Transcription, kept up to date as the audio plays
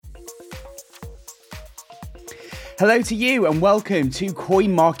Hello to you and welcome to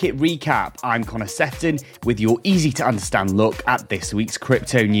Coin Market Recap. I'm Connor Sefton with your easy-to-understand look at this week's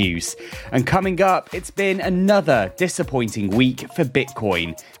crypto news. And coming up, it's been another disappointing week for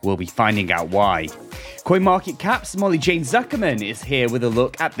Bitcoin. We'll be finding out why. CoinMarketCap's Molly Jane Zuckerman is here with a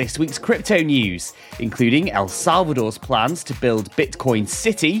look at this week's crypto news, including El Salvador's plans to build Bitcoin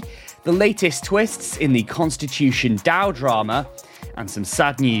City, the latest twists in the Constitution DAO drama, and some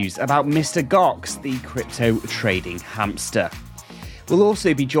sad news about Mr. Gox, the crypto trading hamster. We'll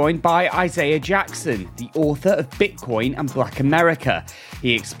also be joined by Isaiah Jackson, the author of Bitcoin and Black America.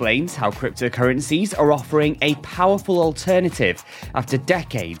 He explains how cryptocurrencies are offering a powerful alternative after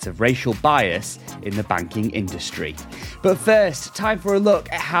decades of racial bias in the banking industry. But first, time for a look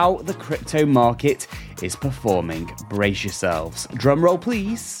at how the crypto market is performing. Brace yourselves. Drum roll,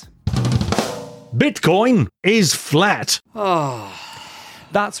 please. Bitcoin is flat.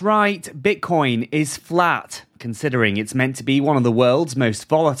 That's right, Bitcoin is flat. Considering it's meant to be one of the world's most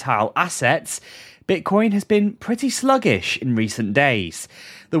volatile assets, Bitcoin has been pretty sluggish in recent days.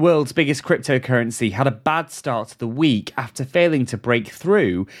 The world's biggest cryptocurrency had a bad start to the week after failing to break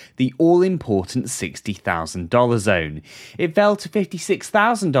through the all-important $60,000 zone. It fell to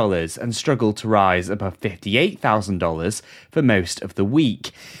 $56,000 and struggled to rise above $58,000 for most of the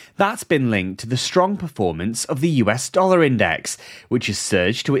week. That's been linked to the strong performance of the US dollar index, which has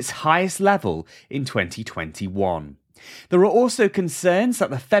surged to its highest level in 2021. There are also concerns that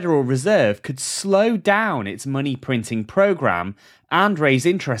the Federal Reserve could slow down its money printing program and raise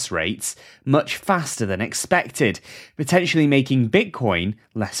interest rates much faster than expected, potentially making Bitcoin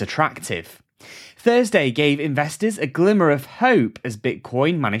less attractive. Thursday gave investors a glimmer of hope as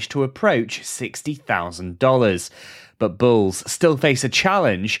Bitcoin managed to approach $60,000. But bulls still face a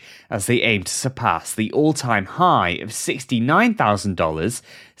challenge as they aim to surpass the all-time high of $69,000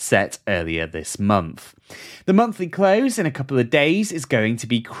 set earlier this month. The monthly close in a couple of days is going to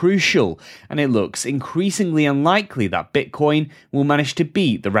be crucial, and it looks increasingly unlikely that Bitcoin will manage to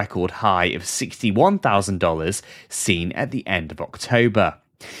beat the record high of $61,000 seen at the end of October.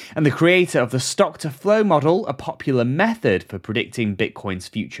 And the creator of the stock-to-flow model, a popular method for predicting Bitcoin's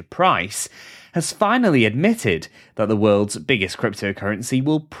future price, has finally admitted that the world's biggest cryptocurrency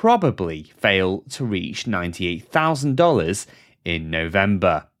will probably fail to reach $98,000 in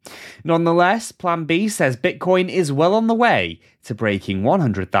November. Nonetheless, Plan B says Bitcoin is well on the way to breaking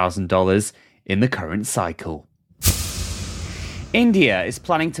 $100,000 in the current cycle. India is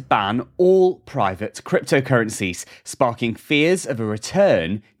planning to ban all private cryptocurrencies, sparking fears of a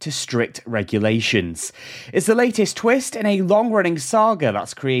return to strict regulations. It's the latest twist in a long-running saga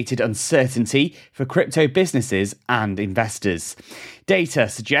that's created uncertainty for crypto businesses and investors. Data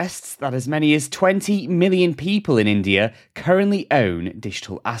suggests that as many as 20 million people in India currently own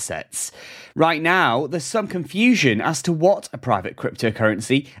digital assets. Right now, there's some confusion as to what a private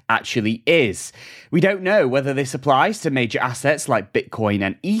cryptocurrency actually is. We don't know whether this applies to major assets like Bitcoin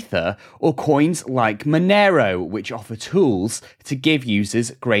and Ether, or coins like Monero, which offer tools to give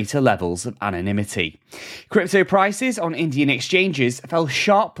users greater levels of anonymity. Crypto prices on Indian exchanges fell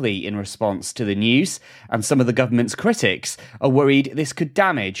sharply in response to the news, and some of the government's critics are worried this could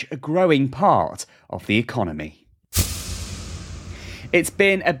damage a growing part of the economy. It's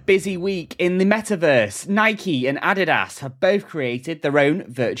been a busy week in the metaverse. Nike and Adidas have both created their own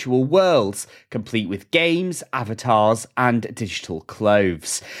virtual worlds, complete with games, avatars, and digital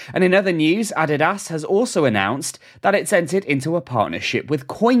clothes. And in other news, Adidas has also announced that it's entered into a partnership with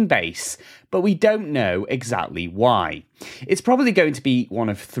Coinbase, but we don't know exactly why. It's probably going to be one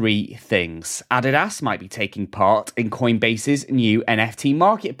of three things. Adidas might be taking part in Coinbase's new NFT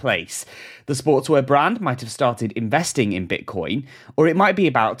marketplace. The sportswear brand might have started investing in Bitcoin, or it might be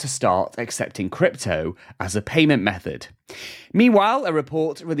about to start accepting crypto as a payment method. Meanwhile, a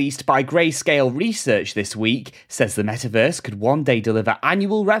report released by Grayscale Research this week says the metaverse could one day deliver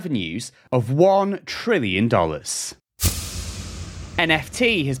annual revenues of $1 trillion.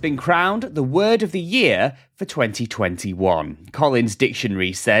 NFT has been crowned the word of the year for 2021. Collins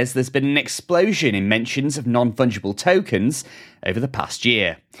Dictionary says there's been an explosion in mentions of non-fungible tokens over the past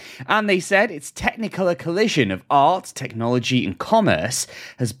year. And they said its technicolor collision of art, technology and commerce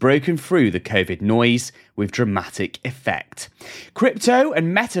has broken through the COVID noise with dramatic effect. Crypto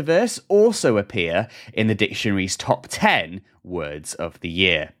and metaverse also appear in the dictionary's top 10 words of the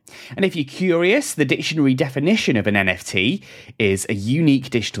year. And if you're curious, the dictionary definition of an NFT is a unique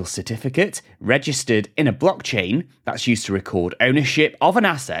digital certificate registered in a blockchain that's used to record ownership of an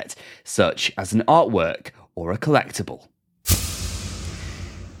asset, such as an artwork or a collectible.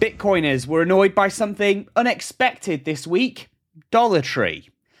 Bitcoiners were annoyed by something unexpected this week. Dollar Tree.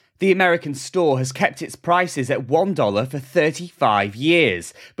 The American store has kept its prices at $1 for 35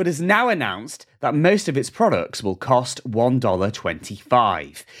 years, but has now announced that most of its products will cost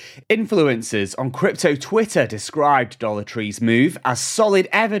 $1.25. Influencers on crypto Twitter described Dollar Tree's move as solid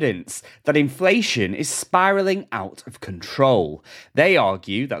evidence that inflation is spiraling out of control. They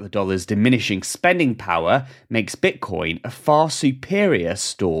argue that the dollar's diminishing spending power makes Bitcoin a far superior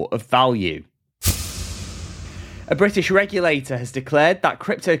store of value. A British regulator has declared that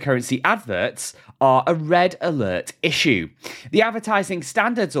cryptocurrency adverts are a red alert issue. The Advertising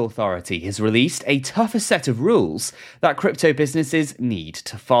Standards Authority has released a tougher set of rules that crypto businesses need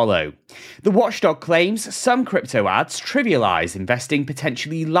to follow. The watchdog claims some crypto ads trivialise investing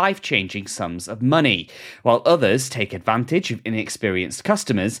potentially life-changing sums of money, while others take advantage of inexperienced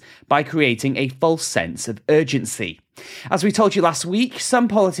customers by creating a false sense of urgency. As we told you last week, some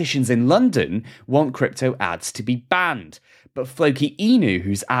politicians in London want crypto ads to be banned. But Floki Inu,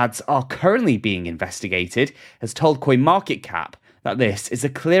 whose ads are currently being investigated, has told CoinMarketCap that this is a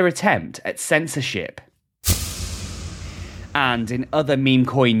clear attempt at censorship. And in other meme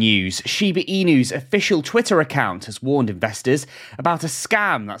coin news, Shiba Inu's official Twitter account has warned investors about a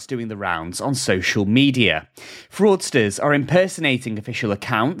scam that's doing the rounds on social media. Fraudsters are impersonating official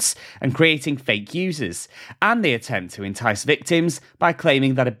accounts and creating fake users, and they attempt to entice victims by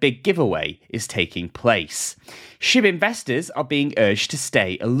claiming that a big giveaway is taking place. SHIB investors are being urged to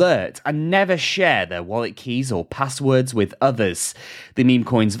stay alert and never share their wallet keys or passwords with others. The meme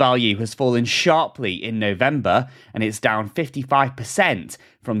coin's value has fallen sharply in November, and it's down 55%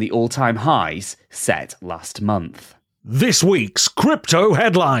 from the all-time highs set last month. This week's crypto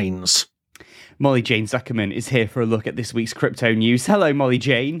headlines. Molly Jane Zuckerman is here for a look at this week's crypto news. Hello, Molly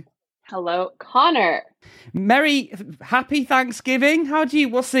Jane. Hello, Connor. Happy Thanksgiving.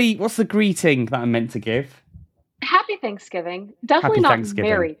 What's the greeting that I'm meant to give? Happy Thanksgiving. Definitely Happy not Thanksgiving.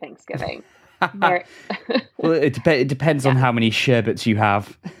 Merry Thanksgiving. Merry. Well, it depends on how many sherbets you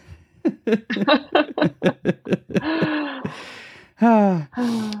have.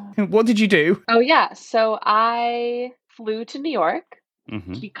 What did you do? Oh, yeah. So I flew to New York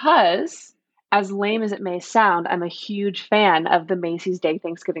because, as lame as it may sound, I'm a huge fan of the Macy's Day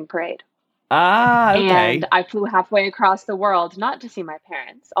Thanksgiving Parade. Ah, okay. And I flew halfway across the world, not to see my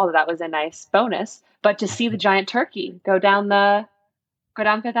parents, although that was a nice bonus, but to see the giant turkey go down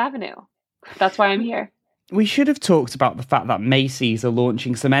Fifth Avenue. That's why I'm here. We should have talked about the fact that Macy's are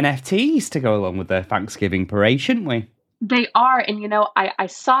launching some NFTs to go along with their Thanksgiving parade, shouldn't we? They are. And, I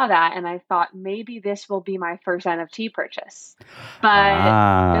saw that and I thought maybe this will be my first NFT purchase.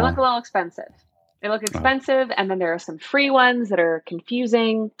 But they look a little expensive. And then there are some free ones that are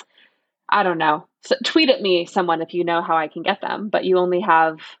confusing. I don't know. So tweet at me, someone, if you know how I can get them. But you only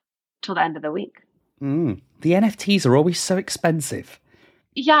have till the end of the week. The NFTs are always so expensive.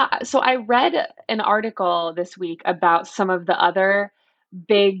 Yeah. So I read an article this week about some of the other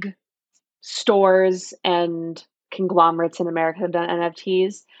big stores and conglomerates in America who have done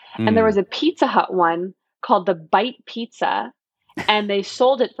NFTs. And there was a Pizza Hut one called the Bite Pizza. And they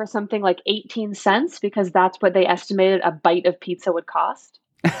sold it for something like 18 cents because that's what they estimated a bite of pizza would cost.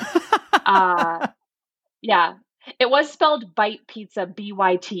 Yeah. It was spelled Bite Pizza,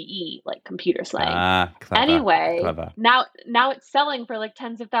 BYTE, like computer slang. Clever, anyway, clever. Now it's selling for like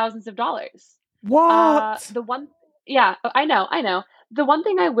tens of thousands of dollars. What? Yeah, I know. The one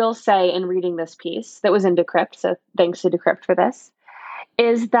thing I will say in reading this piece that was in Decrypt, so thanks to Decrypt for this,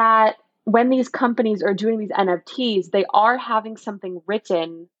 is that when these companies are doing these NFTs, they are having something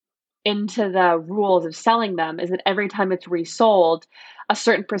written into the rules of selling them, is that every time it's resold, a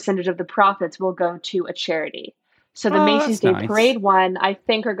certain percentage of the profits will go to a charity. So the Macy's Day Parade one, I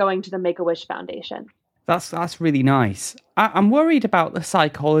think, are going to the Make-A-Wish Foundation. That's really nice. I'm worried about the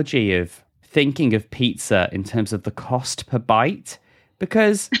psychology of thinking of pizza in terms of the cost per bite,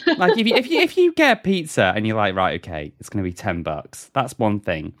 because like if you get a pizza and you're like, right, okay, it's going to be $10, that's one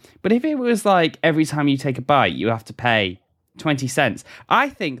thing. But if it was like every time you take a bite, you have to pay 20 cents. I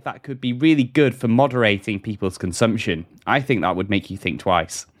think that could be really good for moderating people's consumption. I think that would make you think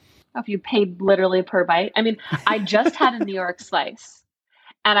twice. If you paid literally per bite. I mean, I just had a New York slice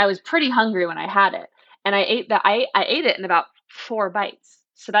and I was pretty hungry when I had it. And I ate it in about 4 bites.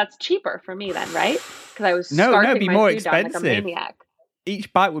 So that's cheaper for me then, right? Because I was it'd be my more food expensive. down like a maniac.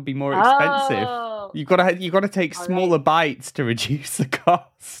 Each bite would be more expensive. Oh. You gotta take smaller bites to reduce the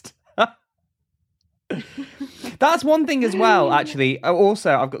cost. That's one thing as well, actually.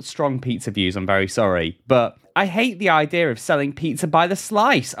 Also, I've got strong pizza views, I'm very sorry. But I hate the idea of selling pizza by the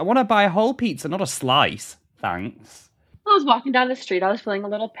slice. I want to buy a whole pizza, not a slice. Thanks. I was walking down the street. I was feeling a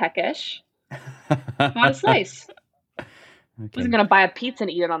little peckish. Bought a slice. Okay. wasn't going to buy a pizza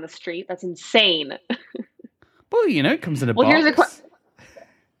and eat it on the street. That's insane. Well, it comes in a Well, box.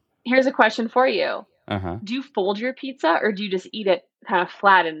 here's a question for you. Uh-huh. Do you fold your pizza or do you just eat it kind of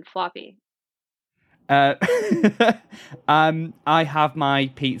flat and floppy? I have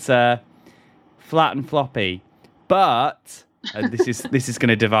my pizza flat and floppy, but this is going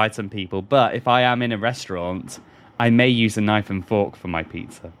to divide some people. But if I am in a restaurant, I may use a knife and fork for my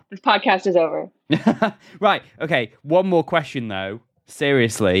pizza. This podcast is over. Right. Okay. One more question, though.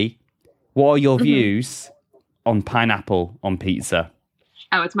 Seriously, what are your views on pineapple on pizza?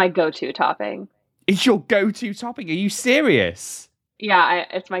 Oh, it's my go-to topping. It's your go-to topping. Are you serious? Yeah,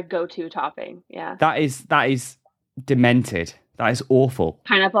 it's my go-to topping. Yeah. That is demented. That is awful.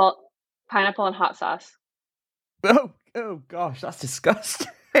 Pineapple and hot sauce. Oh gosh, that's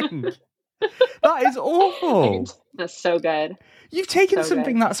disgusting. That is awful. That's so good. You've taken So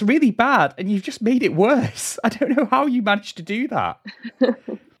something good. that's really bad and you've just made it worse. I don't know how you managed to do that.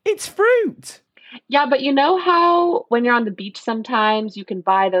 It's fruit. Yeah, but you know how when you're on the beach sometimes you can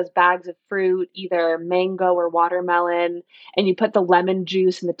buy those bags of fruit, either mango or watermelon, and you put the lemon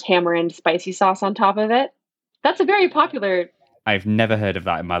juice and the tamarind spicy sauce on top of it? That's a very popular. I've never heard of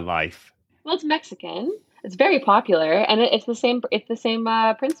that in my life. Well, it's Mexican. It's very popular, and it's the same. It's the same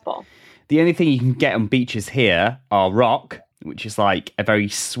principle. The only thing you can get on beaches here are rock, which is like a very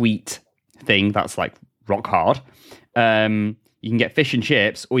sweet thing that's like rock hard. You can get fish and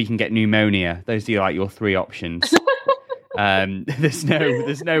chips, or you can get pneumonia. Those are like your three options. There's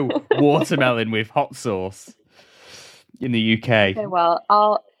no watermelon with hot sauce in the UK. Okay, well,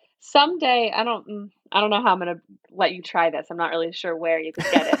 I'll someday. I don't know how I'm going to let you try this. I'm not really sure where you could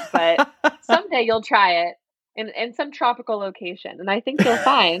get it, but someday you'll try it in some tropical location, and I think you'll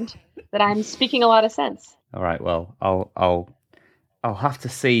find that I'm speaking a lot of sense. All right, well, I'll have to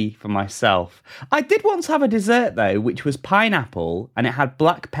see for myself. I did once have a dessert though, which was pineapple, and it had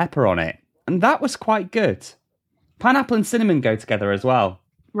black pepper on it, and that was quite good. Pineapple and cinnamon go together as well.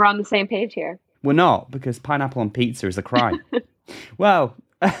 We're on the same page here. We're not, because pineapple on pizza is a crime. Well,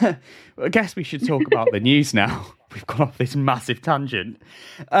 I guess we should talk about the news now. We've gone off this massive tangent.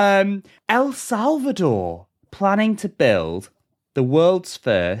 El Salvador planning to build the world's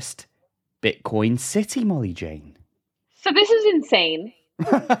first Bitcoin city, Molly Jane. So this is insane.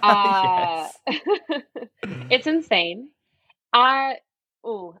 Yes. It's insane. I'm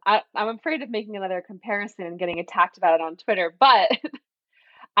afraid of making another comparison and getting attacked about it on Twitter, but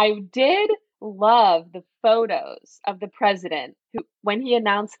I did love the photos of the president who, when he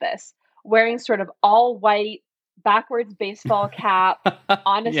announced this, wearing sort of all white, backwards baseball cap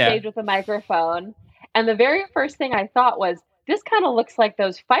on a stage with a microphone. And the very first thing I thought was, this kind of looks like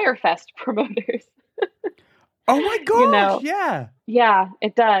those Firefest promoters. Oh my gosh, yeah. Yeah,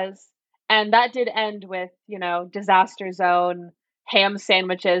 it does. And that did end with, disaster zone, ham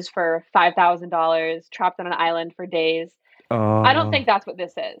sandwiches for $5,000, trapped on an island for days. Oh. I don't think that's what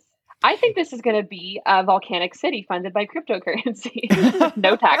this is. I think this is going to be a volcanic city funded by cryptocurrency.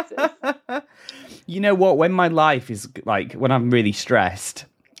 No taxes. You know what? When my life is like, when I'm really stressed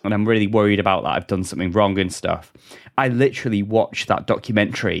and I'm really worried about that I've done something wrong and stuff, I literally watch that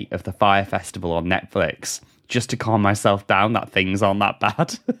documentary of the Fire Festival on Netflix just to calm myself down that things aren't that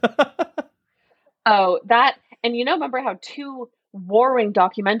bad. Oh, that, and remember how two warring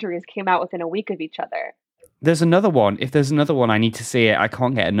documentaries came out within a week of each other? There's another one. If there's another one, I need to see it. I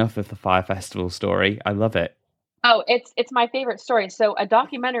can't get enough of the Fire Festival story. I love it. Oh, it's my favorite story. So a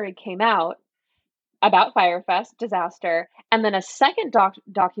documentary came out about Firefest disaster, and then a second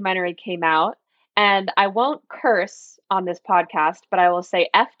documentary came out, and I won't curse on this podcast, but I will say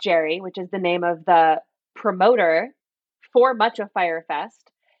F. Jerry, which is the name of the promoter for much of Firefest.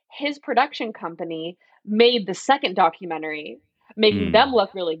 His production company made the second documentary, making them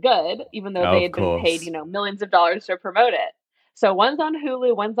look really good, even though they had been paid, millions of dollars to promote it. So one's on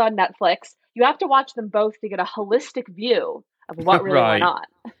Hulu, one's on Netflix. You have to watch them both to get a holistic view of what really went on.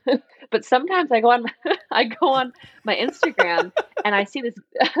 But sometimes I go on my Instagram and I see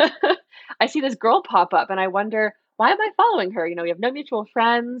this girl pop up and I wonder, why am I following her? We have no mutual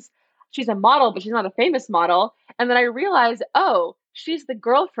friends. She's a model, but she's not a famous model. And then I realized, oh, she's the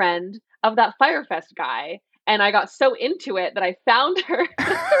girlfriend of that Firefest guy. And I got so into it that I found her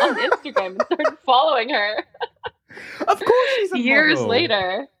on Instagram and started following her. Of course she's a years model.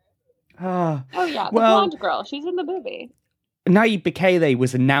 Later. Oh yeah, the blonde girl. She's in the movie. Nayib Bukele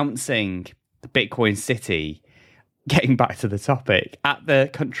was announcing the Bitcoin City, getting back to the topic, at the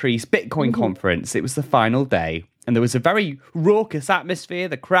country's Bitcoin conference. It was the final day, and there was a very raucous atmosphere.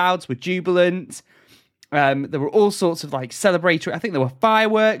 The crowds were jubilant. There were all sorts of celebratory. I think there were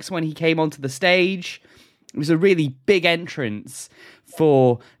fireworks when he came onto the stage. It was a really big entrance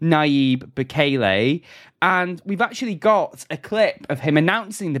for Nayib Bukele. And we've actually got a clip of him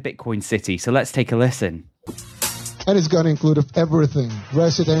announcing the Bitcoin City. So let's take a listen. And it's going to include everything: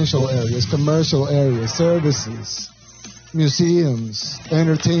 residential areas, commercial areas, services, museums,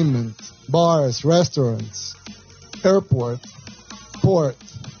 entertainment, bars, restaurants, airport, port,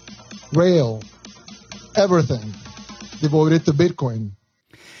 rail, everything devoted to Bitcoin.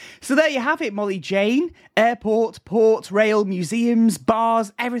 So there you have it, Molly Jane. Airport, port, rail, museums,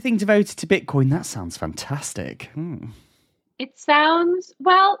 bars, everything devoted to Bitcoin. That sounds fantastic. It sounds,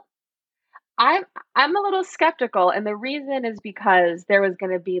 well, I'm a little skeptical, and the reason is because there was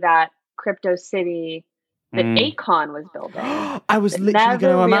going to be that crypto city that Akon was building. I was literally going to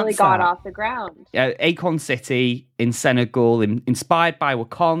never announce really got that. off the ground. Akon City in Senegal, inspired by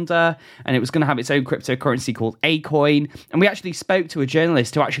Wakanda, and it was going to have its own cryptocurrency called Acoin. And we actually spoke to a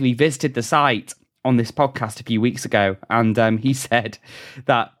journalist who actually visited the site on this podcast a few weeks ago, and he said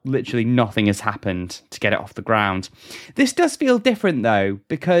that literally nothing has happened to get it off the ground. This does feel different, though,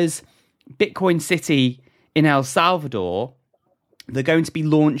 because Bitcoin City in El Salvador, they're going to be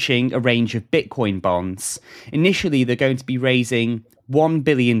launching a range of Bitcoin bonds. Initially, they're going to be raising $1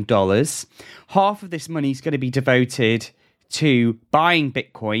 billion. Half of this money is going to be devoted to buying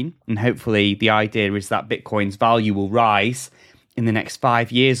Bitcoin, and hopefully the idea is that Bitcoin's value will rise in the next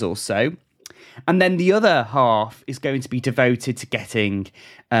 5 years or so. And then the other half is going to be devoted to getting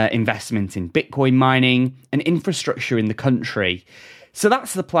investment in Bitcoin mining and infrastructure in the country. So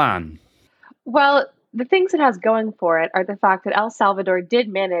that's the plan. Well, the things it has going for it are the fact that El Salvador did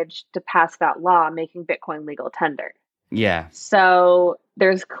manage to pass that law making Bitcoin legal tender. Yeah. So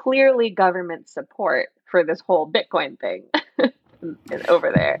there's clearly government support for this whole Bitcoin thing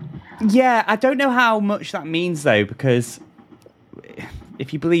over there. Yeah, I don't know how much that means, though, because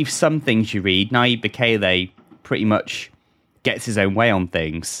if you believe some things you read, Nayib Bukele pretty much gets his own way on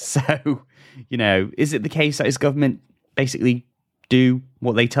things. So, is it the case that his government basically do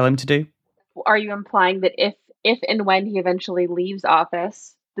what they tell him to do? Are you implying that if and when he eventually leaves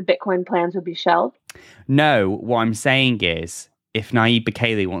office, the Bitcoin plans would be shelved? No, what I'm saying is, if Nayib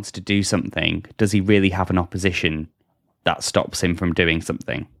Bukele wants to do something, does he really have an opposition that stops him from doing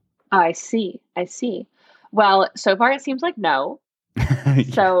something? I see. Well, so far it seems like no. Yeah.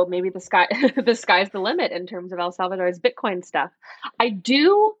 So maybe the sky's the limit in terms of El Salvador's Bitcoin stuff. I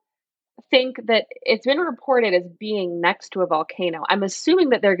do think that it's been reported as being next to a volcano. I'm assuming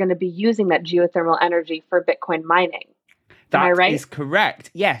that they're going to be using that geothermal energy for Bitcoin mining. Am I right? That is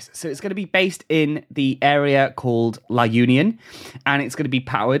correct. Yes. So it's going to be based in the area called La Union, and it's going to be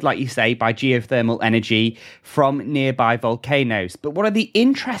powered, like you say, by geothermal energy from nearby volcanoes. But one of the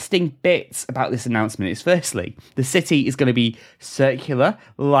interesting bits about this announcement is, firstly, the city is going to be circular,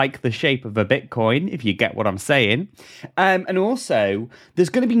 like the shape of a Bitcoin, if you get what I'm saying. And also, there's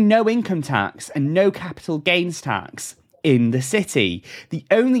going to be no income tax and no capital gains tax in the city. The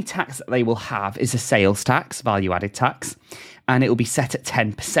only tax that they will have is a sales tax, value-added tax, and it will be set at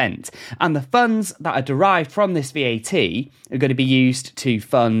 10%. And the funds that are derived from this VAT are going to be used to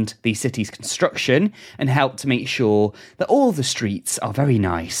fund the city's construction and help to make sure that all the streets are very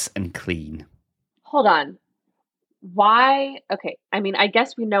nice and clean. Hold on. Why? Okay, I mean, I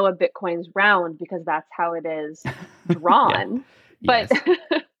guess we know a Bitcoin's round because that's how it is drawn, yeah. but yes.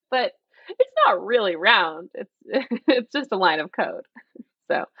 But it's not really round. It's just a line of code.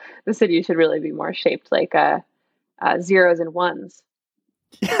 So the city should really be more shaped like zeros and ones.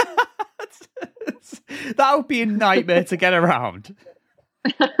 That would be a nightmare to get around.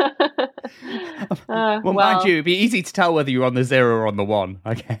 Mind you, it'd be easy to tell whether you're on the 0 or on the 1,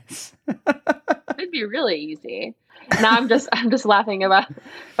 I guess. It'd be really easy. Now I'm just laughing about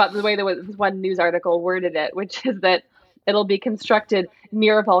the way that this one news article worded it, which is that it'll be constructed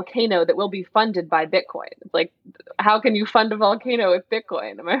near a volcano that will be funded by Bitcoin. It's like, how can you fund a volcano with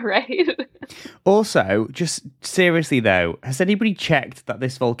Bitcoin? Am I right? Also, just seriously though, has anybody checked that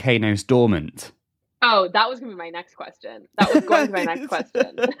this volcano's dormant? Oh, that was going to be my next question.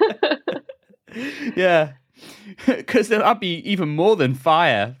 Yeah. Because that'd be even more than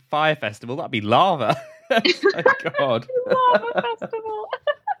fire festival. That'd be lava. Oh, God. Lava festival.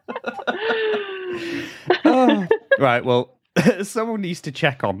 Oh, right, well, someone needs to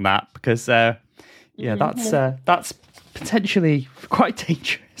check on that because, that's potentially quite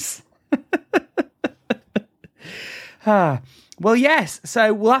dangerous. Well, yes,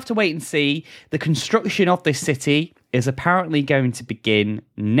 so we'll have to wait and see. The construction of this city is apparently going to begin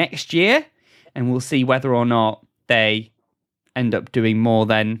next year, and we'll see whether or not they end up doing more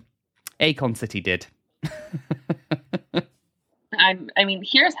than Akon City did. I mean,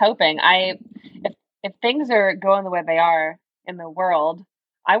 here's hoping. If if things are going the way they are in the world,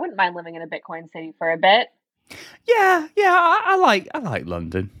 I wouldn't mind living in a Bitcoin city for a bit. Yeah, I like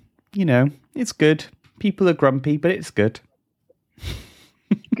London. You know, it's good. People are grumpy, but it's good.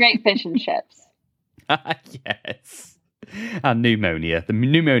 Great fish and chips. Yes. And pneumonia. The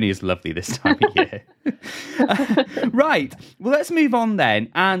pneumonia is lovely this time of year. Right. Well, let's move on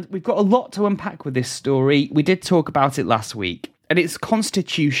then. And we've got a lot to unpack with this story. We did talk about it last week, and it's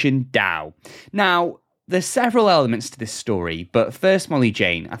Constitution DAO. Now, there's several elements to this story, but first, Molly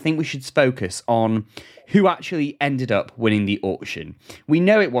Jane, I think we should focus on who actually ended up winning the auction. We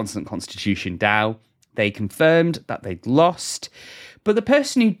know it wasn't Constitution DAO. They confirmed that they'd lost, but the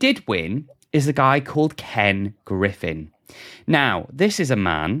person who did win is a guy called Ken Griffin. Now, this is a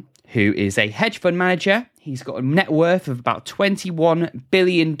man who is a hedge fund manager. He's got a net worth of about $21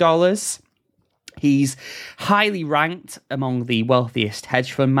 billion. He's highly ranked among the wealthiest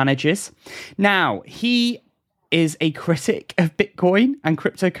hedge fund managers. Now, he is a critic of Bitcoin and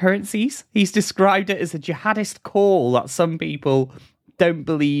cryptocurrencies. He's described it as a jihadist call that some people don't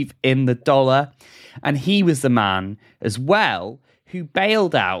believe in the dollar. And he was the man as well who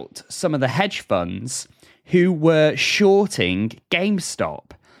bailed out some of the hedge funds who were shorting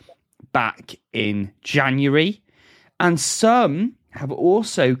GameStop back in January. And some have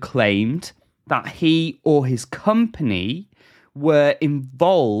also claimed that he or his company were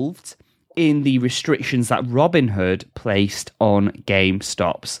involved in the restrictions that Robinhood placed on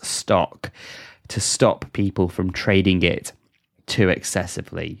GameStop's stock to stop people from trading it too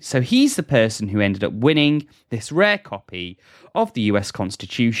excessively. So he's the person who ended up winning this rare copy of the US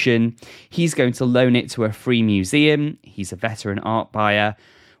Constitution. He's going to loan it to a free museum. He's a veteran art buyer.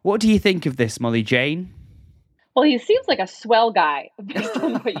 What do you think of this, Molly Jane? Well, he seems like a swell guy based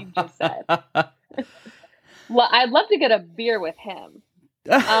on what you just said. Well, I'd love to get a beer with him.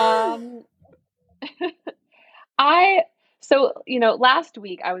 Last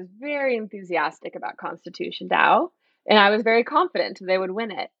week I was very enthusiastic about Constitution DAO, and I was very confident they would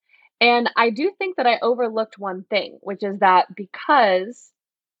win it. And I do think that I overlooked one thing, which is that because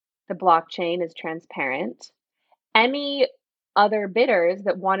the blockchain is transparent, any other bidders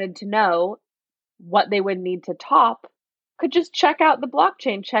that wanted to know what they would need to top could just check out the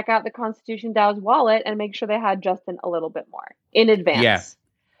blockchain, check out the Constitution DAO's wallet, and make sure they had just a little bit more in advance.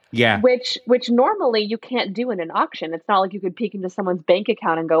 Yeah. Which normally you can't do in an auction. It's not like you could peek into someone's bank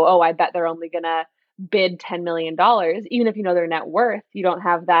account and go, oh, I bet they're only going to bid $10 million. Even if you know their net worth, you don't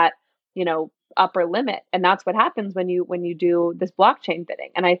have that, upper limit. And that's what happens when you do this blockchain bidding.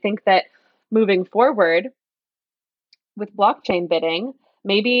 And I think that moving forward with blockchain bidding,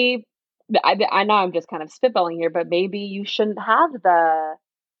 maybe I know I'm just kind of spitballing here, but maybe you shouldn't have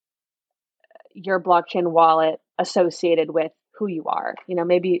your blockchain wallet associated with who you are.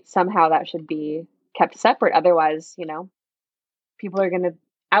 Maybe somehow that should be kept separate. Otherwise, people are going to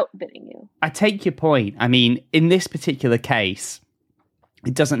outbidding you. I take your point. I mean, in this particular case,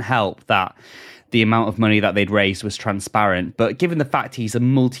 it doesn't help that the amount of money that they'd raised was transparent. But given the fact he's a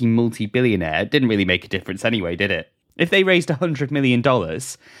multi-billionaire, it didn't really make a difference anyway, did it? If they raised $100 million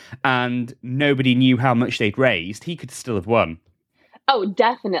and nobody knew how much they'd raised, he could still have won. Oh,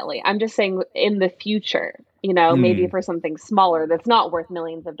 definitely. I'm just saying in the future, maybe for something smaller that's not worth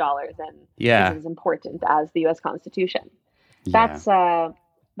millions of dollars and is as important as the U.S. Constitution. Yeah.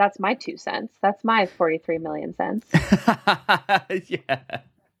 That's my 2 cents. That's my 43 million cents. Yeah.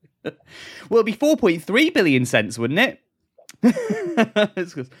 Well, it'd be 4.3 billion cents, wouldn't it?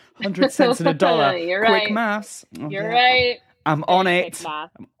 It's 100 cents in a dollar. You're quick right. maths. You're right. I'm on it.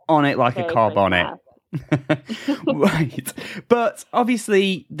 I'm on it like a carb on it. Right. But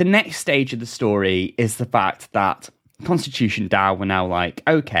obviously, the next stage of the story is the fact that Constitution DAO were now like,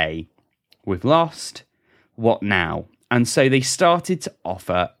 okay, we've lost. What now? And so they started to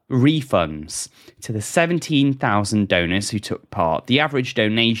offer refunds to the 17,000 donors who took part. The average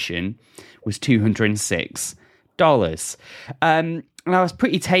donation was $206. And I was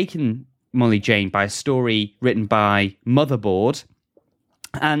pretty taken, Molly Jane, by a story written by Motherboard.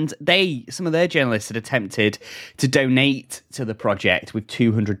 And some of their journalists had attempted to donate to the project with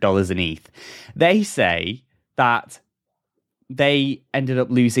 $200 in ETH. They say that they ended up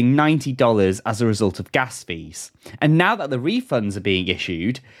losing $90 as a result of gas fees. And now that the refunds are being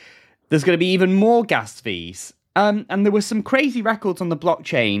issued, there's going to be even more gas fees. And there were some crazy records on the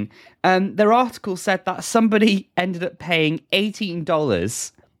blockchain. Their article said that somebody ended up paying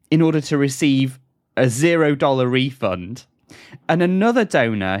 $18 in order to receive a $0 refund. And another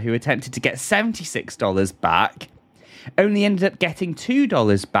donor who attempted to get $76 back only ended up getting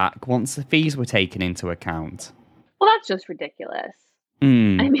 $2 back once the fees were taken into account. Well, that's just ridiculous.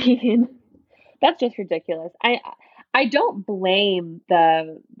 Mm. I mean, That's just ridiculous. I don't blame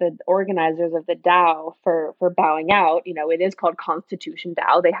the organizers of the DAO for bowing out. You know, it is called Constitution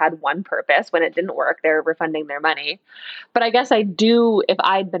DAO. They had one purpose. When it didn't work, they're refunding their money. But I guess I do, if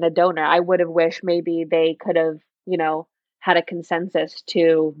I'd been a donor, I would have wished maybe they could have, you know, had a consensus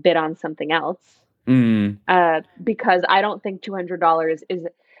to bid on something else. Because I don't think $200 is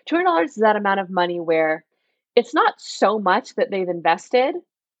that amount of money where it's not so much that they've invested,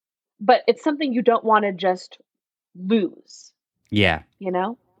 but it's something you don't want to just lose. Yeah. You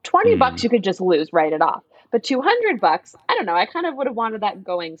know, $20 you could just lose, write it off. But $200, I don't know. I kind of would have wanted that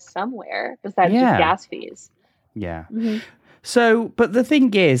going somewhere besides just gas fees. Yeah. So, but the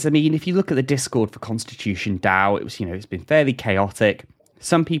thing is, I mean, if you look at the Discord for Constitution DAO, it was, you know, it's been fairly chaotic.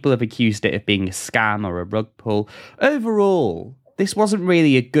 Some people have accused it of being a scam or a rug pull. Overall, this wasn't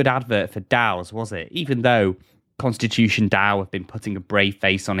really a good advert for DAOs, was it? Even though Constitution DAO have been putting a brave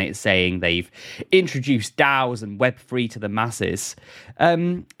face on it, saying they've introduced DAOs and Web3 to the masses.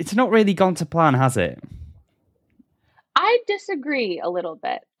 It's not really gone to plan, has it? I disagree a little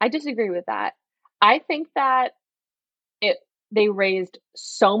bit. I disagree with that. I think that they raised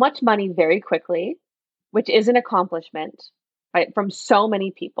so much money very quickly, which is an accomplishment, right, from so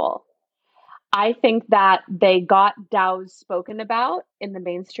many people. I think that they got DAOs spoken about in the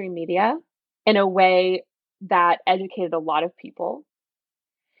mainstream media in a way that educated a lot of people.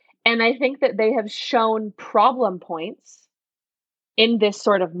 And I think that they have shown problem points in this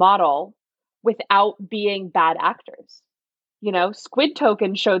sort of model without being bad actors. You know, Squid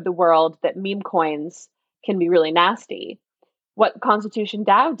Token showed the world that meme coins can be really nasty. What Constitution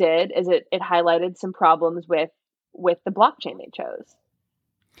DAO did is it highlighted some problems with the blockchain they chose.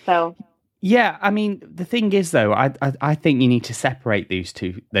 So yeah, I mean, the thing is, though, I think you need to separate those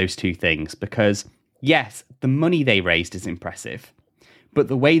two things, because yes, the money they raised is impressive, but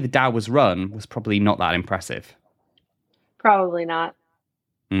the way the DAO was run was probably not that impressive. Probably not.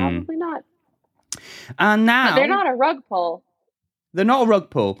 Probably not. And now but they're not a rug pull. They're not a rug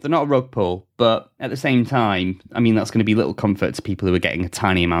pull, but at the same time, I mean, that's going to be little comfort to people who are getting a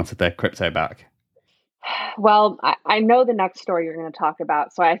tiny amount of their crypto back. Well, I know the next story you're going to talk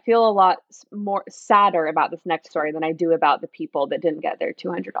about, so I feel a lot more sadder about this next story than I do about the people that didn't get their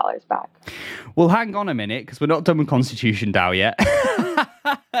 $200 back. Well, hang on a minute, because we're not done with Constitution DAO yet.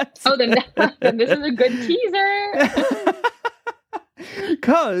 Oh, then this is a good teaser.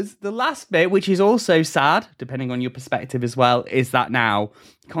 Because the last bit, which is also sad, depending on your perspective as well, is that now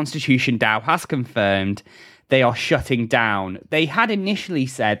Constitution DAO has confirmed they are shutting down. They had initially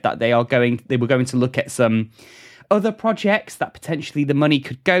said that they were going to look at some other projects that potentially the money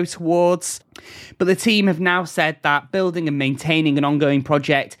could go towards. But the team have now said that building and maintaining an ongoing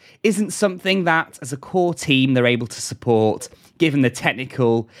project isn't something that, as a core team, they're able to support, given the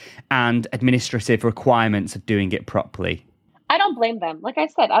technical and administrative requirements of doing it properly. I don't blame them. Like I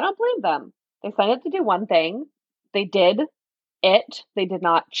said, I don't blame them. They signed up to do one thing. They did it. They did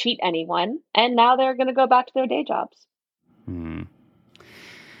not cheat anyone. And now they're going to go back to their day jobs.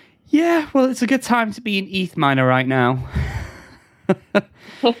 Yeah, well, it's a good time to be an ETH miner right now.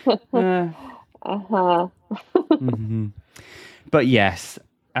 But yes,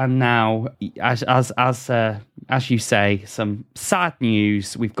 and now, as you say, some sad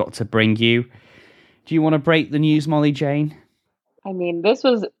news we've got to bring you. Do you want to break the news, Molly Jane? I mean, this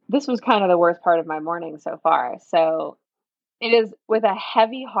was kind of the worst part of my morning so far. So it is with a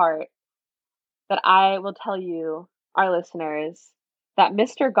heavy heart that I will tell you, our listeners, that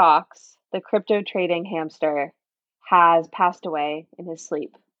Mr. Gox, the crypto trading hamster, has passed away in his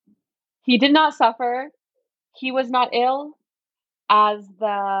sleep. He did not suffer. He was not ill. As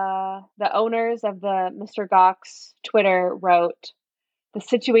the owners of the Mr. Gox Twitter wrote, the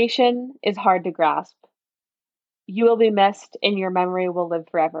situation is hard to grasp. You will be missed and your memory will live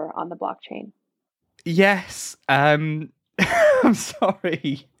forever on the blockchain. Yes. I'm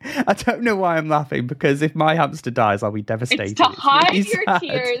sorry. I don't know why I'm laughing, because if my hamster dies, I'll be devastated. It's to hide really your sad.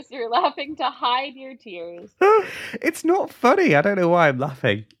 tears. You're laughing to hide your tears. It's not funny. I don't know why I'm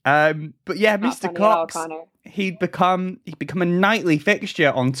laughing. But yeah, Not Mr. funny at Cox, all, Connor. he'd become a nightly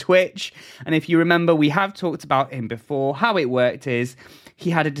fixture on Twitch. And if you remember, we have talked about him before. How it worked is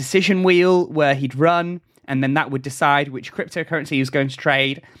he had a decision wheel where he'd run, and then that would decide which cryptocurrency he was going to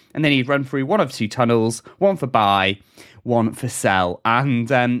trade. And then he'd run through one of two tunnels, one for buy, one for sell. And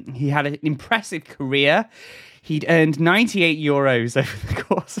he had an impressive career. He'd earned 98 euros over the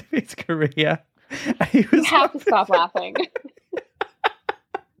course of his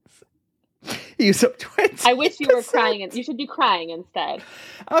He was up 20%. I wish you were crying. You should be crying instead.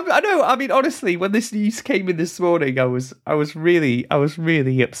 I know. I mean, honestly, when this news came in this morning, I was really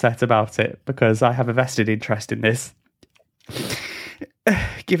upset about it because I have a vested interest in this,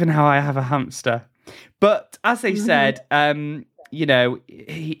 given how I have a hamster. But as they said, you know,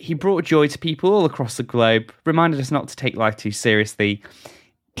 he brought joy to people all across the globe, reminded us not to take life too seriously.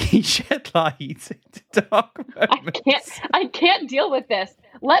 He shed light into dark moments. I can't deal with this.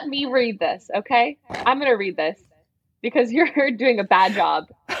 Let me read this, okay? I'm going to read this because you're doing a bad job.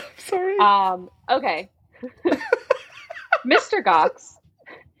 Sorry. Okay. Mr. Gox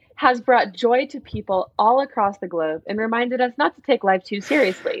has brought joy to people all across the globe and reminded us not to take life too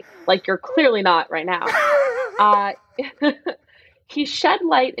seriously, like you're clearly not right now. He shed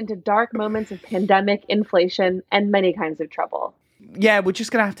light into dark moments of pandemic, inflation, and many kinds of trouble. Yeah, we're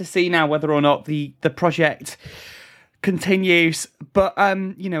just going to have to see now whether or not the project continues. But,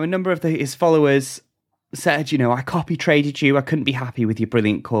 you know, a number of his followers said, you know, I copy traded you. I couldn't be happy with your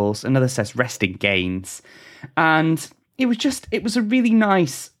brilliant calls. Another says rest in gains. And it was a really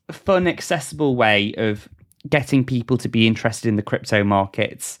nice, fun, accessible way of getting people to be interested in the crypto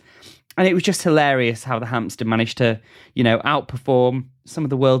markets. And it was just hilarious how the hamster managed to, you know, outperform some of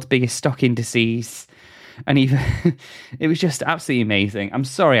the world's biggest stock indices. And even it was just absolutely amazing. I'm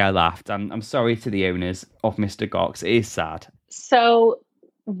sorry I laughed. I'm sorry to the owners of Mr. Gox. It is sad. So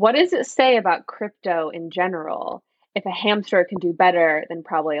what does it say about crypto in general if a hamster can do better than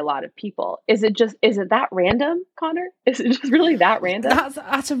probably a lot of people? Is it that random, Connor? Is it just really that random?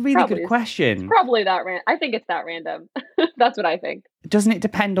 That's a really good question. It's probably that random. I think it's that random. That's what I think. Doesn't it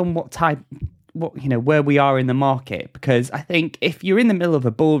depend on where we are in the market? Because I think if you're in the middle of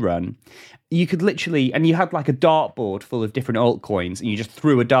a bull run, you could literally, and you had like a dartboard full of different altcoins and you just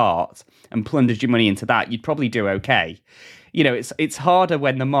threw a dart and plundered your money into that, you'd probably do okay. You know, it's harder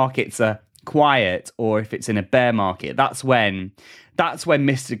when the markets are quiet or if it's in a bear market. That's when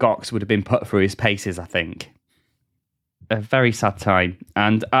Mr. Gox would have been put through his paces, I think. A very sad time.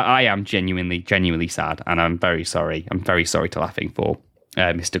 And I am genuinely sad. And I'm very sorry. I'm very sorry to Laughing for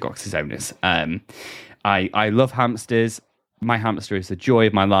Mr. Gox's owners. I love hamsters. My hamster is the joy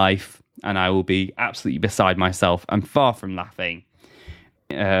of my life. And I will be absolutely beside myself and far from laughing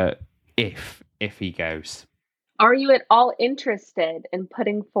if he goes. Are you at all interested in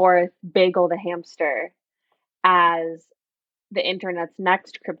putting forth Bagel the hamster as the internet's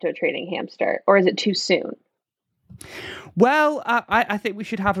next crypto trading hamster, or is it too soon? Well, I think we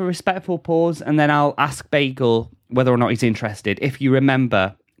should have a respectful pause, and then I'll ask Bagel whether or not he's interested. If you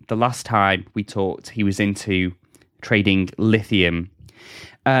remember, the last time we talked, he was into trading lithium.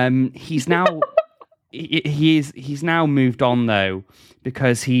 He's now he's now moved on though,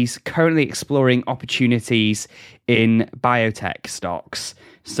 because he's currently exploring opportunities in biotech stocks.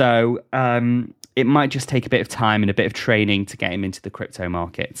 So it might just take a bit of time and a bit of training to get him into the crypto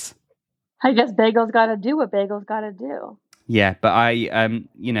markets. I guess Bagel's got to do what Bagel's got to do. Yeah, but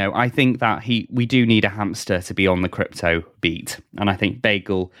I think that we do need a hamster to be on the crypto beat, and I think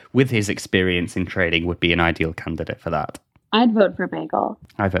Bagel, with his experience in trading, would be an ideal candidate for that. I'd vote for Bagel.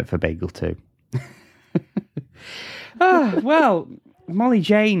 I vote for Bagel too. Well, Molly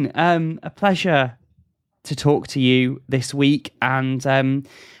Jane, a pleasure to talk to you this week, and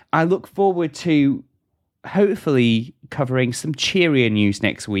I look forward to hopefully covering some cheerier news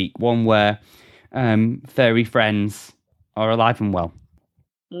next week, one where furry friends are alive and well.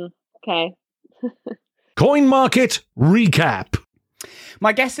 Okay. Coin Market Recap.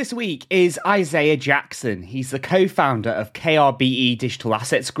 My guest this week is Isaiah Jackson. He's the co-founder of KRBE Digital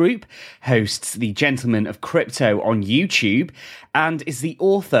Assets Group, hosts The Gentleman of Crypto on YouTube, and is the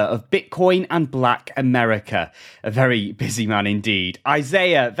author of Bitcoin and Black America. A very busy man indeed.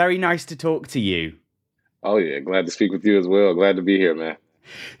 Isaiah, very nice to talk to you. Oh yeah, glad to speak with you as well. Glad to be here, man.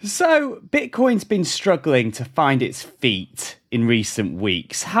 So, Bitcoin's been struggling to find its feet in recent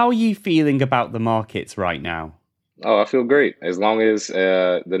weeks. How are you feeling about the markets right now? Oh, I feel great. As long as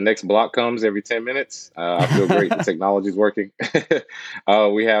the next block comes every 10 minutes, I feel great. The technology's working.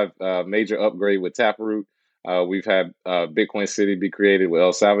 We have a major upgrade with Taproot. We've had Bitcoin City be created with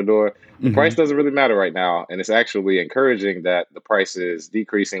El Salvador. The price doesn't really matter right now. And it's actually encouraging that the price is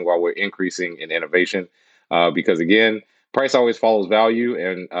decreasing while we're increasing in innovation. Because again, price always follows value,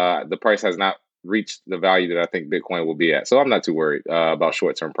 and the price has not reached the value that I think Bitcoin will be at. So I'm not too worried about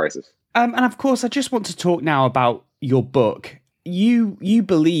short-term prices. And of course, I just want to talk now about your book. You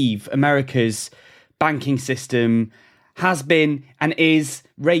believe America's banking system has been and is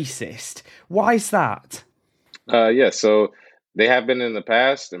racist. Why is that? So They have been in the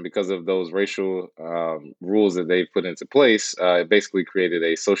past, and because of those racial rules that they've put into place, it basically created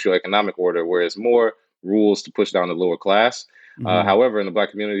a socioeconomic order where it's more rules to push down the lower class. Hmm. However, in the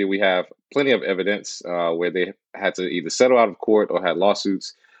Black community, we have plenty of evidence where they had to either settle out of court or had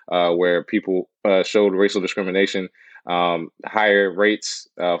lawsuits where people showed racial discrimination, higher rates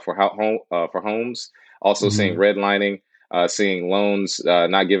for homes, also seeing Hmm. redlining, seeing loans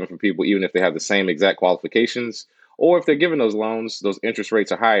not given for people even if they have the same exact qualifications, or if they're given those loans, those interest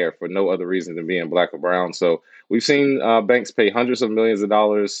rates are higher for no other reason than being black or brown. So we've seen banks pay hundreds of millions of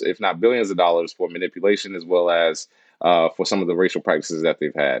dollars, if not billions of dollars, for manipulation as well as for some of the racial practices that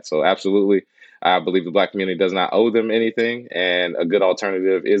they've had. So absolutely, I believe the black community does not owe them anything, and a good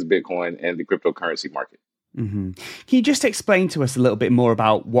alternative is Bitcoin and the cryptocurrency market. Hmm. Can you just explain to us a little bit more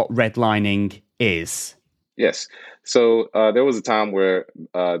about what redlining is? Yes. So there was a time where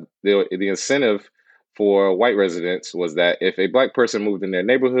the incentive for white residents was that if a black person moved in their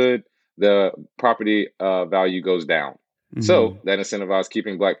neighborhood, the property value goes down. Hmm. So that incentivized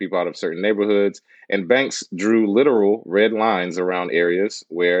keeping black people out of certain neighborhoods, and banks drew literal red lines around areas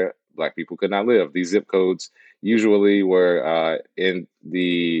where black people could not live. These zip codes usually were in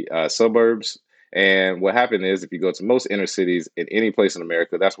the suburbs. And what happened is, if you go to most inner cities in any place in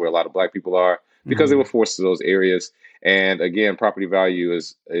America, that's where a lot of black people are because they Hmm. were forced to those areas. And again, property value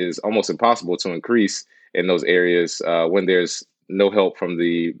is almost impossible to increase in those areas when there's no help from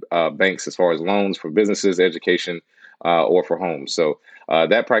the banks as far as loans for businesses, education, or for homes. So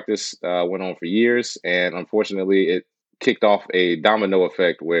that practice went on for years, and unfortunately, it kicked off a domino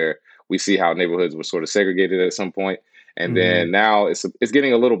effect where we see how neighborhoods were sort of segregated at some point, and Hmm. then now it's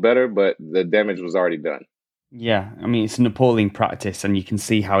getting a little better, but the damage was already done. Yeah, I mean, it's an appalling practice, and you can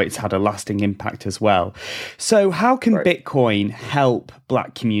see how it's had a lasting impact as well. So, how can Right. Bitcoin help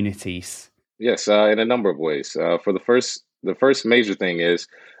Black communities? Yes, in a number of ways. For the first major thing is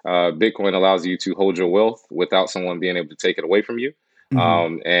Bitcoin allows you to hold your wealth without someone being able to take it away from you.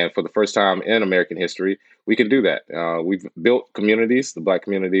 Hmm. And for the first time in American history, we can do that. We've built communities, the Black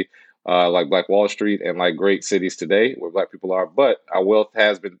community, like Black Wall Street and like great cities today where Black people are, but our wealth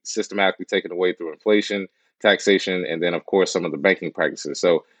has been systematically taken away through inflation, taxation, and then, of course, some of the banking practices.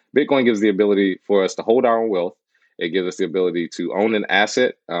 So Bitcoin gives the ability for us to hold our own wealth. It gives us the ability to own an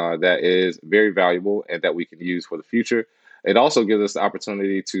asset that is very valuable and that we can use for the future. It also gives us the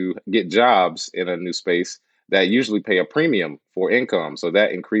opportunity to get jobs in a new space that usually pay a premium for income. So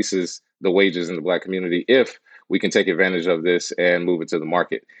that increases the wages in the Black community if we can take advantage of this and move it to the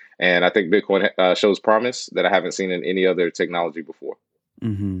market. And I think Bitcoin shows promise that I haven't seen in any other technology before.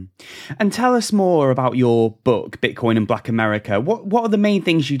 Hmm. And tell us more about your book, Bitcoin and Black America. What are the main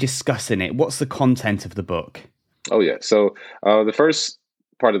things you discuss in it? What's the content of the book? Oh, yeah. So the first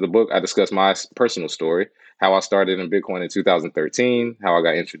part of the book, I discuss my personal story, how I started in Bitcoin in 2013, how I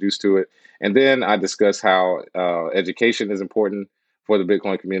got introduced to it. And then I discuss how education is important for the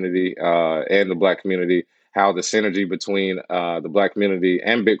Bitcoin community and the Black community, how the synergy between the Black community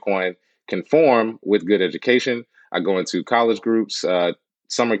and Bitcoin can form with good education. I go into college groups,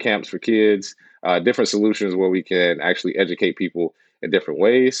 summer camps for kids, different solutions where we can actually educate people in different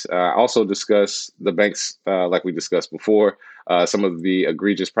ways. I also discuss the banks, like we discussed before, some of the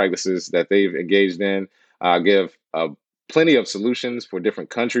egregious practices that they've engaged in. Give plenty of solutions for different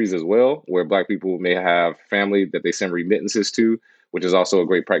countries as well, where Black people may have family that they send remittances to, which is also a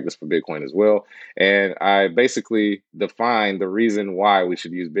great practice for Bitcoin as well. And I basically define the reason why we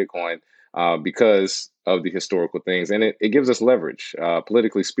should use Bitcoin because of the historical things. And it gives us leverage.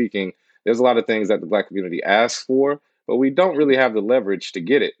 Politically speaking, there's a lot of things that the Black community asks for, but we don't really have the leverage to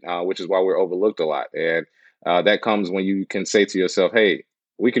get it, which is why we're overlooked a lot. And that comes when you can say to yourself, hey,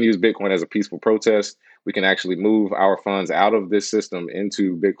 we can use Bitcoin as a peaceful protest. We can actually move our funds out of this system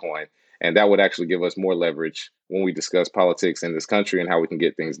into Bitcoin. And that would actually give us more leverage when we discuss politics in this country and how we can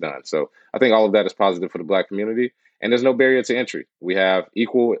get things done. So I think all of that is positive for the Black community. And there's no barrier to entry. We have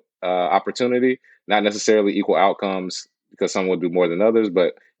equal opportunity, not necessarily equal outcomes because some will do more than others,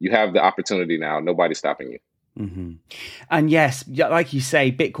 but you have the opportunity now. Nobody's stopping you. Hmm. And yes, like you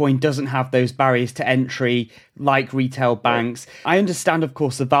say, Bitcoin doesn't have those barriers to entry like retail Right. banks. I understand, of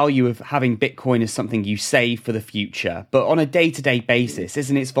course, the value of having Bitcoin as something you save for the future, but on a day-to-day basis,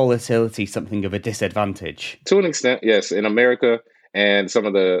 isn't its volatility something of a disadvantage? To an extent, yes. In America and some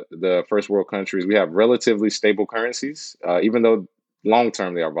of the first world countries, we have relatively stable currencies, even though long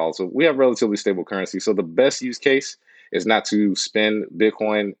term they are volatile. We have relatively stable currency. So the best use case is not to spend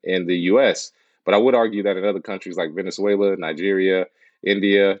Bitcoin in the US. But I would argue that in other countries like Venezuela, Nigeria,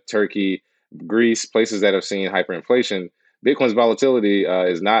 India, Turkey, Greece, places that have seen hyperinflation, Bitcoin's volatility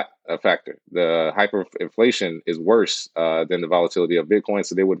is not a factor. The hyperinflation is worse than the volatility of Bitcoin,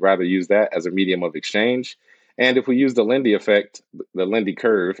 so they would rather use that as a medium of exchange. And if we use the Lindy effect, the Lindy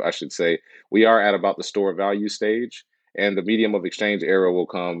curve, I should say, we are at about the store value stage, and the medium of exchange era will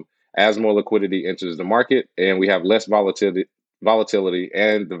come as more liquidity enters the market and we have less volatility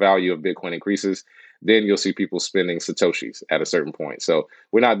and the value of Bitcoin increases. Then you'll see people spending Satoshis at a certain point. So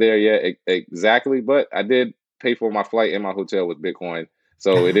we're not there yet exactly, but I did pay for my flight and my hotel with Bitcoin.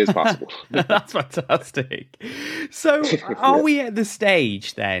 So it is possible. That's fantastic. So are we at the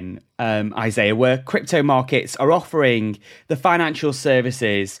stage then, Isaiah, where crypto markets are offering the financial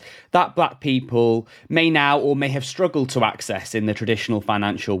services that Black people may now or may have struggled to access in the traditional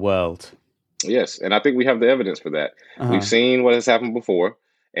financial world? Yes, and I think we have the evidence for that. We've seen what has happened before.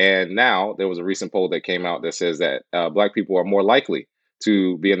 And now there was a recent poll that came out that says that Black people are more likely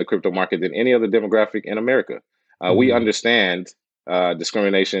to be in the crypto market than any other demographic in America. We understand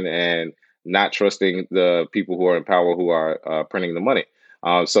discrimination and not trusting the people who are in power who are printing the money.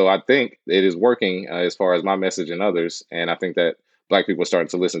 So I think it is working as far as my message and others. And I think that Black people are starting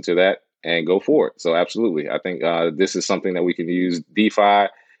to listen to that and go for it. So absolutely. I think this is something that we can use. DeFi,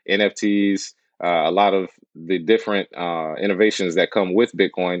 NFTs, a lot of the different innovations that come with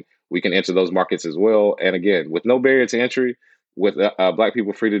Bitcoin, we can enter those markets as well. And again, with no barrier to entry, with Black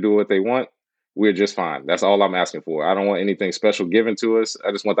people free to do what they want, we're just fine. That's all I'm asking for. I don't want anything special given to us.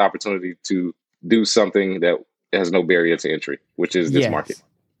 I just want the opportunity to do something that has no barrier to entry, which is this market.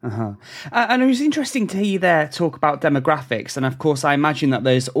 And it was interesting to hear you there talk about demographics. And of course, I imagine that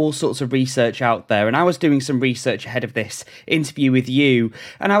there's all sorts of research out there. And I was doing some research ahead of this interview with you.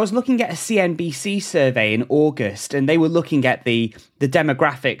 And I was looking at a CNBC survey in August, and they were looking at the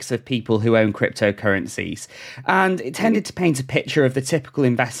demographics of people who own cryptocurrencies. And it tended to paint a picture of the typical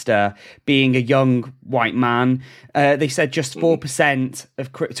investor being a young white man. They said just 4%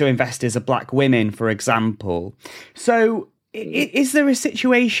 of crypto investors are Black women, for example. So is there a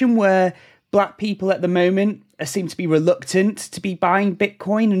situation where Black people at the moment seem to be reluctant to be buying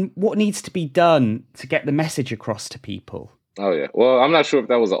Bitcoin, and what needs to be done to get the message across to people? Oh, yeah. Well, I'm not sure if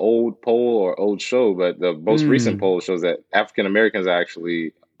that was an old poll or old show, but the most recent poll shows that African Americans are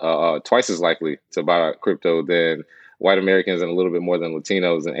actually twice as likely to buy crypto than white Americans and a little bit more than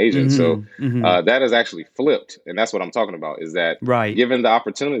Latinos and Asians. So that has actually flipped. And that's what I'm talking about, is that given the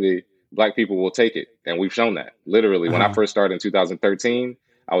opportunity, Black people will take it. And we've shown that. Literally, when I first started in 2013,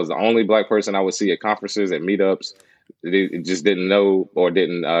 I was the only Black person I would see at conferences, at meetups. They just didn't know or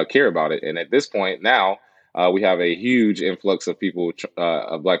didn't care about it. And at this point now, we have a huge influx of people,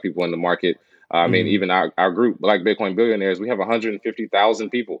 of Black people in the market. I mean, even our group, Black Bitcoin Billionaires, we have 150,000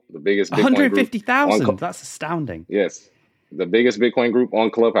 people, the biggest Bitcoin 150,000? That's astounding. Yes. The biggest Bitcoin group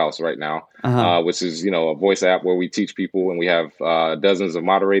on Clubhouse right now, which is, a voice app where we teach people, and we have dozens of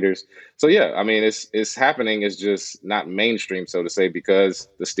moderators. So, yeah, I mean, it's happening. It's just not mainstream, so to say, because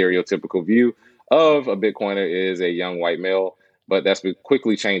the stereotypical view of a Bitcoiner is a young white male. But that's been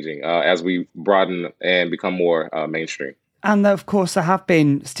quickly changing as we broaden and become more mainstream. And of course, there have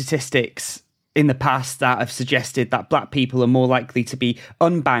been statistics in the past that have suggested that Black people are more likely to be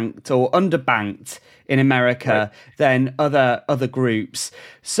unbanked or underbanked in America than other groups.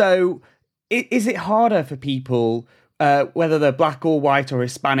 So is it harder for people, whether they're Black or white or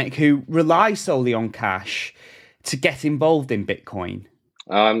Hispanic, who rely solely on cash to get involved in Bitcoin?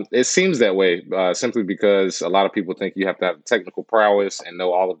 It seems that way simply because a lot of people think you have to have technical prowess and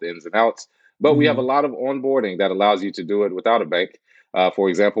know all of the ins and outs. But we have a lot of onboarding that allows you to do it without a bank. For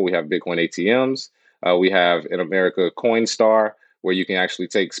example, we have Bitcoin ATMs. We have in America Coinstar, where you can actually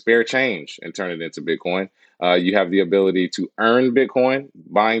take spare change and turn it into Bitcoin. You have the ability to earn Bitcoin,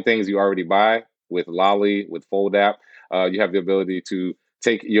 buying things you already buy with Lolly, with Fold app. You have the ability to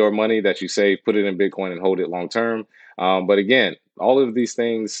take your money that you save, put it in Bitcoin and hold it long term. But again, all of these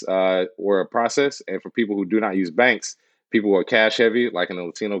things were a process. And for people who do not use banks, people who are cash heavy, like in the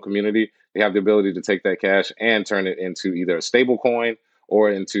Latino community, they have the ability to take that cash and turn it into either a stable coin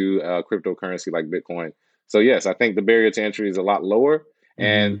or into a cryptocurrency like Bitcoin. So yes, I think the barrier to entry is a lot lower,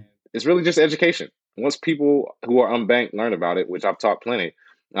 and it's really just education. Once people who are unbanked learn about it, which I've taught plenty,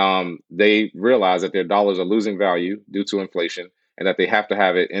 they realize that their dollars are losing value due to inflation, and that they have to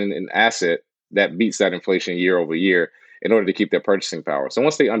have it in an asset that beats that inflation year over year in order to keep their purchasing power. So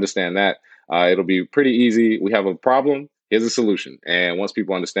once they understand that, it'll be pretty easy. We have a problem. Here's a solution. And once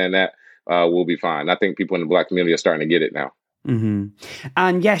people understand that, we'll be fine. I think people in the Black community are starting to get it now.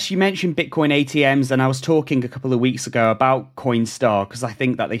 And yes, you mentioned Bitcoin ATMs, and I was talking a couple of weeks ago about Coinstar because I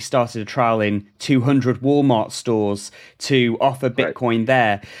think that they started a trial in 200 Walmart stores to offer Bitcoin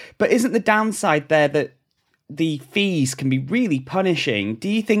there. But isn't the downside there that the fees can be really punishing. Do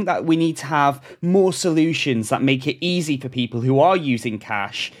you think that we need to have more solutions that make it easy for people who are using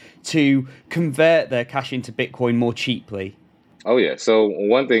cash to convert their cash into Bitcoin more cheaply? Oh, yeah. So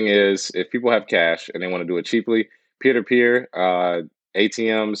one thing is, if people have cash and they want to do it cheaply, peer-to-peer,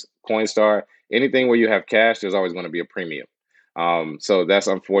 ATMs, Coinstar, anything where you have cash, there's always going to be a premium. So that's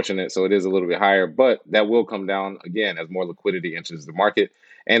unfortunate. So it is a little bit higher, but that will come down again as more liquidity enters the market.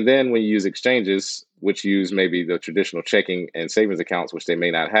 And then when you use exchanges, which use maybe the traditional checking and savings accounts, which they may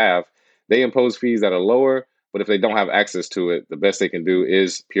not have, they impose fees that are lower. But if they don't have access to it, the best they can do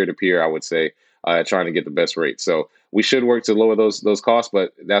is peer-to-peer, I would say, trying to get the best rate. So we should work to lower those costs,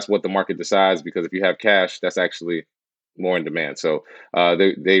 but that's what the market decides, because if you have cash, that's actually more in demand. So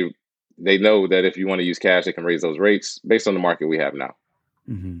they know that if you want to use cash, they can raise those rates based on the market we have now.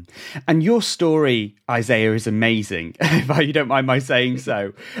 Mm-hmm. And your story, Isaiah, is amazing, if you don't mind my saying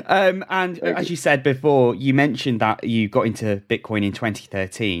so. And as you said before, you mentioned that you got into Bitcoin in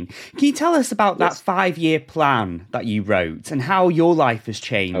 2013. Can you tell us about that 5-year plan that you wrote and how your life has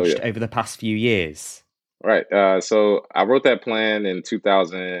changed over the past few years? Right. So I wrote that plan in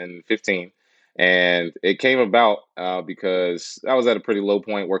 2015. And it came about because I was at a pretty low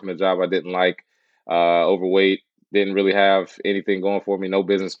point working a job I didn't like, overweight, didn't really have anything going for me, no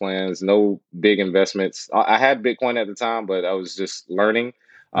business plans, no big investments. I had Bitcoin at the time, but I was just learning.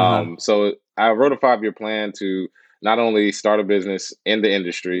 So I wrote a 5-year plan to not only start a business in the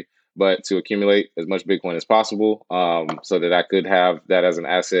industry, but to accumulate as much Bitcoin as possible, so that I could have that as an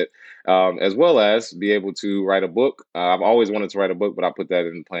asset, as well as be able to write a book. I've always wanted to write a book, but I put that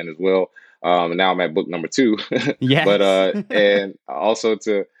in the plan as well. And now I'm at book number 2. Yes. But and also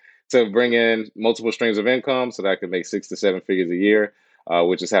to bring in multiple streams of income so that I can make 6 to 7 figures a year,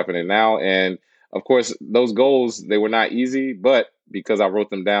 which is happening now. And of course, those goals, they were not easy, but because I wrote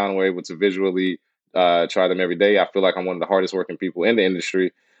them down and were able to visually try them every day, I feel like I'm one of the hardest working people in the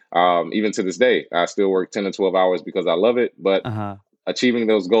industry. Even to this day, I still work 10 to 12 hours because I love it. But achieving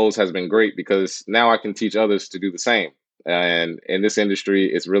those goals has been great because now I can teach others to do the same. And in this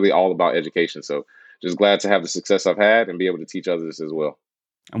industry, it's really all about education. So just glad to have the success I've had and be able to teach others as well.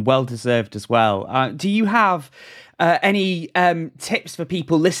 And well-deserved as well. Do you have any tips for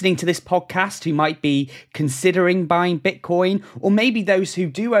people listening to this podcast who might be considering buying Bitcoin, or maybe those who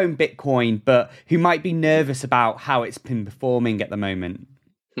do own Bitcoin, but who might be nervous about how it's been performing at the moment?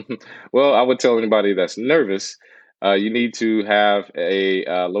 Well, I would tell anybody that's nervous, you need to have a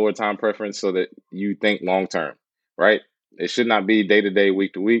lower time preference so that you think long-term, right? It should not be day-to-day,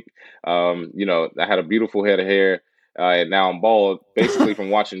 week-to-week. I had a beautiful head of hair. And now I'm bald, basically from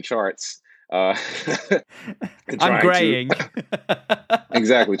watching charts. I'm graying.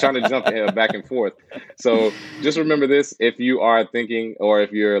 Exactly, trying to jump back and forth. So just remember this: if you are thinking, or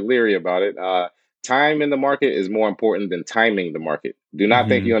if you're leery about it, time in the market is more important than timing the market. Do not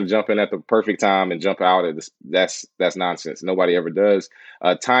think you're going to jump in at the perfect time and jump out at this. That's nonsense. Nobody ever does.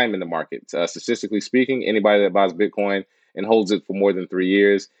 Time in the market. Statistically speaking, anybody that buys Bitcoin and holds it for more than 3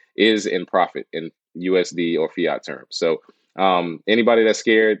 years is in profit in USD or fiat terms. So anybody that's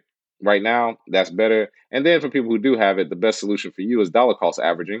scared right now, that's better. And then for people who do have it, the best solution for you is dollar cost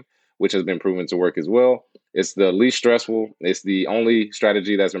averaging, which has been proven to work as well. It's the least stressful. It's the only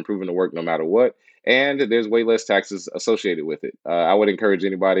strategy that's been proven to work no matter what. And there's way less taxes associated with it. I would encourage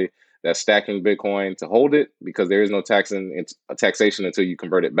anybody that's stacking Bitcoin to hold it, because there is no taxation until you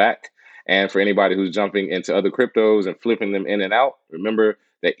convert it back. And for anybody who's jumping into other cryptos and flipping them in and out, remember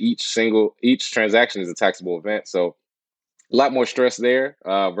that each transaction is a taxable event. So a lot more stress there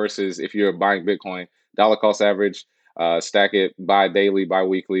versus if you're buying Bitcoin, dollar cost average, stack it, buy daily, buy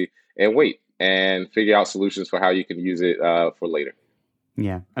weekly, and wait and figure out solutions for how you can use it for later.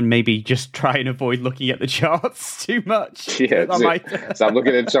 Yeah, and maybe just try and avoid looking at the charts too much. Yeah, stop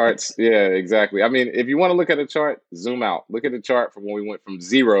looking at charts. Yeah, exactly. I mean, if you want to look at a chart, zoom out. Look at the chart from when we went from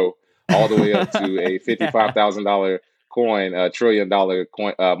zero all the way up to a $55,000 coin, $1 trillion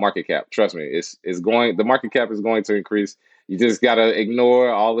coin market cap. Trust me, the market cap is going to increase. You just got to ignore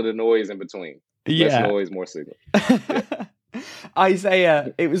all of the noise in between. Less noise, more signal. Yeah.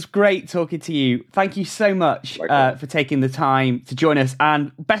 Isaiah, it was great talking to you. Thank you so much for taking the time to join us,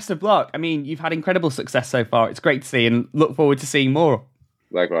 and best of luck. I mean, you've had incredible success so far. It's great to see, and look forward to seeing more.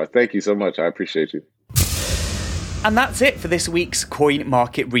 Likewise. Thank you so much. I appreciate you. And that's it for this week's Coin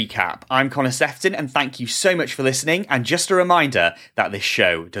Market Recap. I'm Connor Sefton, and thank you so much for listening. And just a reminder that this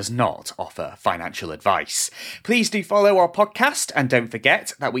show does not offer financial advice. Please do follow our podcast, and don't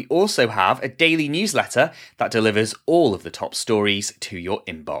forget that we also have a daily newsletter that delivers all of the top stories to your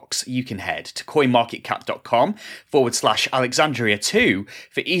inbox. You can head to coinmarketcap.com/Alexandria2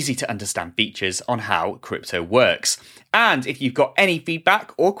 for easy to understand features on how crypto works. And if you've got any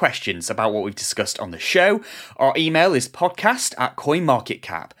feedback or questions about what we've discussed on the show, our email is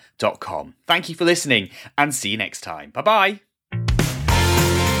podcast@coinmarketcap.com. Thank you for listening and see you next time. Bye-bye.